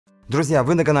Друзья,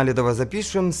 вы на канале «Давай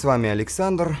запишем», с вами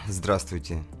Александр,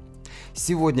 здравствуйте.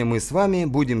 Сегодня мы с вами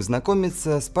будем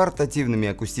знакомиться с портативными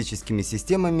акустическими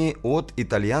системами от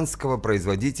итальянского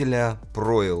производителя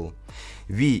Proel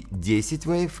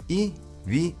V10Wave и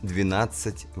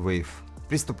V12Wave.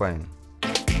 Приступаем.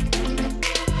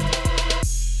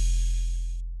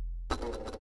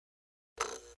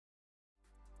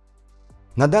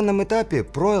 На данном этапе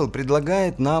Proel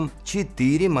предлагает нам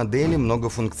 4 модели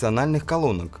многофункциональных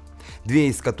колонок, 2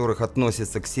 из которых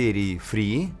относятся к серии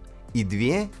Free и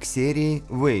 2 к серии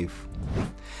Wave.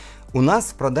 У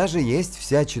нас в продаже есть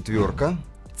вся четверка,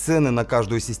 цены на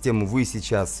каждую систему вы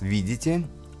сейчас видите,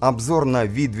 обзор на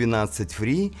V12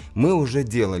 Free мы уже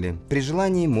делали, при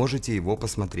желании можете его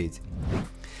посмотреть.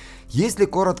 Если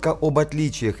коротко об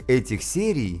отличиях этих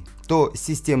серий, то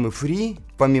системы Free,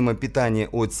 помимо питания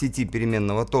от сети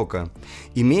переменного тока,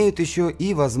 имеют еще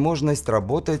и возможность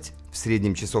работать в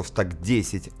среднем часов так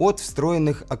 10 от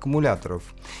встроенных аккумуляторов.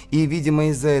 И, видимо,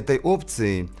 из-за этой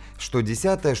опции, что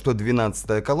 10, что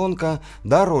 12 колонка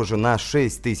дороже на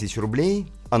 6000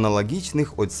 рублей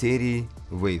аналогичных от серии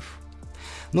Wave.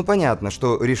 Ну, понятно,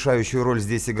 что решающую роль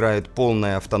здесь играет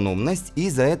полная автономность, и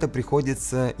за это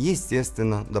приходится,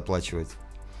 естественно, доплачивать.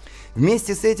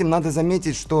 Вместе с этим надо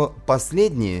заметить, что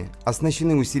последние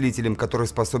оснащены усилителем, который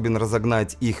способен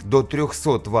разогнать их до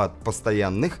 300 Вт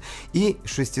постоянных и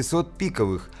 600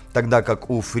 пиковых, тогда как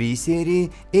у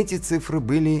Free-серии эти цифры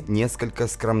были несколько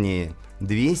скромнее –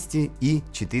 200 и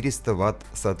 400 Вт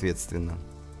соответственно.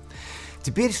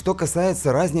 Теперь, что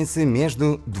касается разницы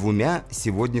между двумя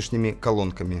сегодняшними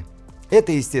колонками.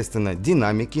 Это, естественно,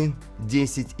 динамики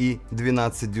 10 и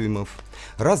 12 дюймов,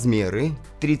 размеры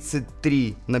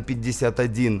 33 на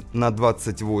 51 на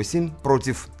 28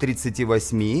 против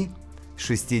 38,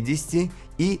 60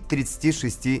 и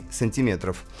 36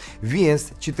 сантиметров,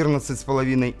 вес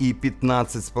 14,5 и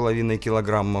 15,5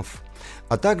 килограммов,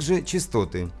 а также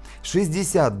частоты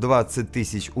 60-20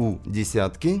 тысяч у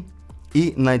десятки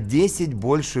и на 10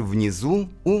 больше внизу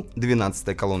у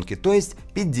 12 колонки, то есть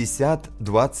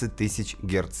 50-20 тысяч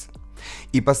Гц.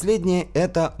 И последнее –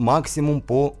 это максимум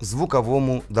по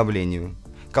звуковому давлению.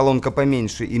 Колонка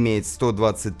поменьше имеет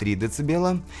 123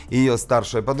 дБ, ее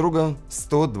старшая подруга –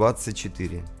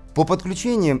 124. По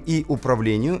подключениям и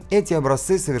управлению эти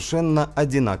образцы совершенно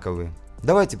одинаковы.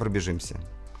 Давайте пробежимся.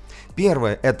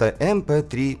 Первое – это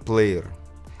MP3 плеер.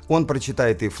 Он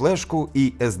прочитает и флешку,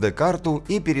 и SD-карту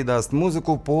и передаст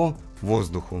музыку по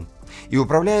воздуху. И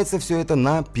управляется все это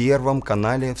на первом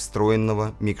канале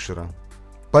встроенного микшера.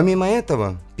 Помимо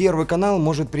этого, первый канал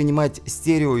может принимать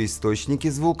стереоисточники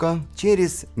звука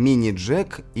через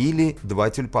мини-джек или 2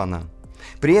 тюльпана.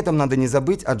 При этом надо не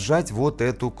забыть отжать вот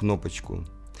эту кнопочку.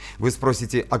 Вы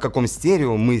спросите, о каком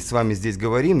стерео мы с вами здесь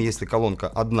говорим, если колонка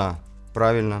одна?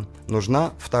 Правильно,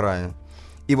 нужна вторая.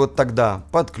 И вот тогда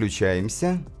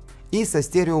подключаемся, и со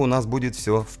стерео у нас будет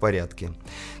все в порядке.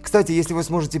 Кстати, если вы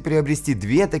сможете приобрести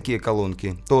 2 такие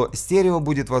колонки, то стерео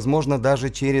будет возможно даже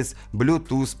через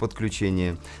Bluetooth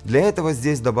подключение. Для этого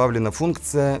здесь добавлена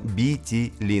функция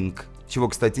BT-Link, чего,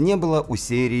 кстати, не было у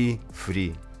серии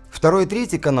Free. Второй и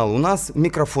третий канал у нас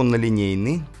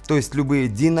микрофонно-линейный, то есть любые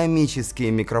динамические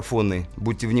микрофоны,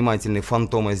 будьте внимательны,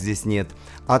 фантома здесь нет,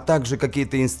 а также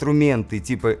какие-то инструменты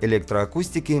типа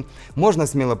электроакустики можно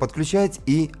смело подключать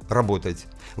и работать.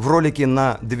 В ролике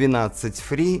на 12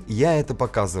 Free я это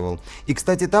показывал. И,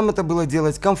 кстати, там это было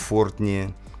делать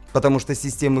комфортнее, потому что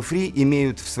системы Free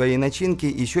имеют в своей начинке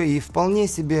еще и вполне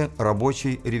себе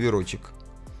рабочий реверочек,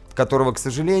 которого, к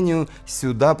сожалению,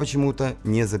 сюда почему-то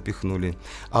не запихнули,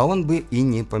 а он бы и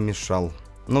не помешал.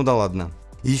 Ну да ладно.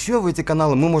 Еще в эти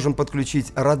каналы мы можем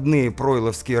подключить родные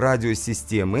пройловские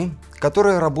радиосистемы,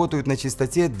 которые работают на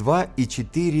частоте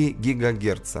 2,4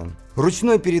 ГГц.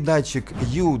 Ручной передатчик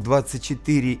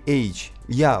U24H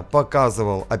я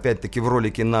показывал опять-таки в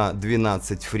ролике на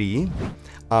 12 Free,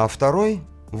 а второй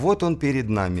вот он перед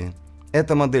нами.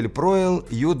 Это модель Proel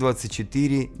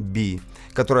U24B,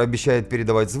 которая обещает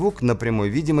передавать звук на прямой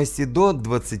видимости до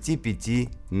 25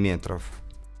 метров.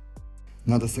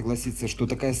 Надо согласиться, что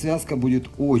такая связка будет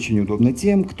очень удобна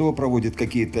тем, кто проводит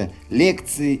какие-то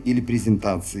лекции или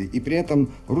презентации, и при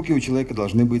этом руки у человека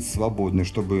должны быть свободны,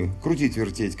 чтобы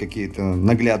крутить-вертеть какие-то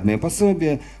наглядные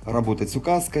пособия, работать с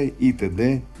указкой и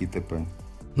т.д. и т.п.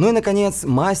 Ну и, наконец,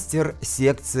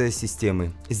 мастер-секция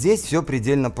системы. Здесь все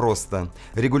предельно просто.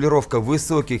 Регулировка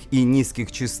высоких и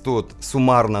низких частот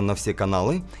суммарно на все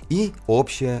каналы и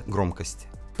общая громкость.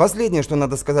 Последнее, что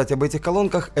надо сказать об этих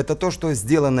колонках, это то, что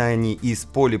сделаны они из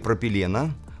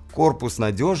полипропилена, корпус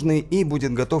надежный и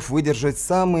будет готов выдержать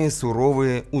самые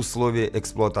суровые условия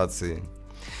эксплуатации.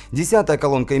 10-я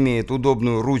колонка имеет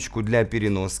удобную ручку для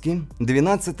переноски.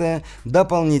 12-я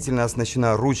дополнительно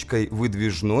оснащена ручкой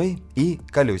выдвижной и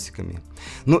колесиками.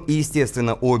 Ну и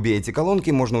естественно, обе эти колонки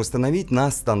можно установить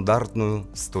на стандартную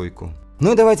стойку.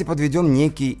 Ну и давайте подведем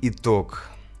некий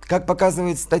итог. Как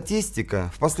показывает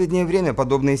статистика, в последнее время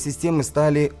подобные системы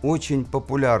стали очень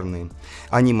популярны.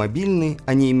 Они мобильны,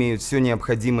 они имеют все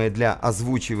необходимое для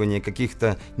озвучивания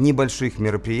каких-то небольших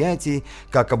мероприятий,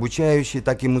 как обучающей,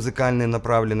 так и музыкальной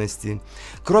направленности.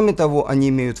 Кроме того, они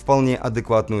имеют вполне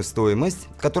адекватную стоимость,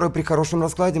 которая при хорошем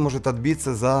раскладе может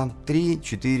отбиться за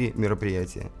 3-4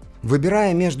 мероприятия.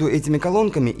 Выбирая между этими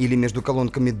колонками или между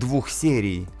колонками двух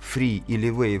серий, Free или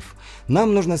Wave,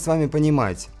 нам нужно с вами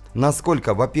понимать,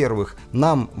 насколько, во-первых,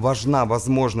 нам важна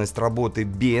возможность работы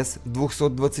без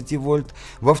 220 вольт,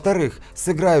 во-вторых,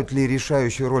 сыграют ли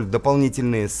решающую роль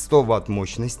дополнительные 100 ватт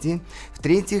мощности,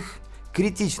 в-третьих,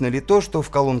 критично ли то, что в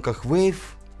колонках Wave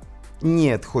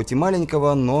нет хоть и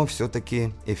маленького, но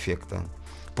все-таки эффекта.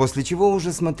 После чего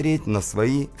уже смотреть на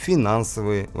свои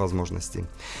финансовые возможности.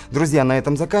 Друзья, на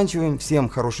этом заканчиваем. Всем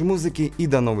хорошей музыки и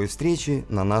до новой встречи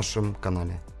на нашем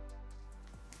канале.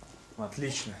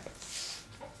 Отлично.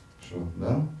 Что,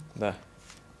 да? Да.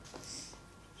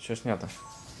 Все снято.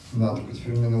 Да, только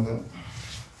теперь мне надо...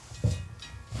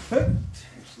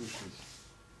 Слушай.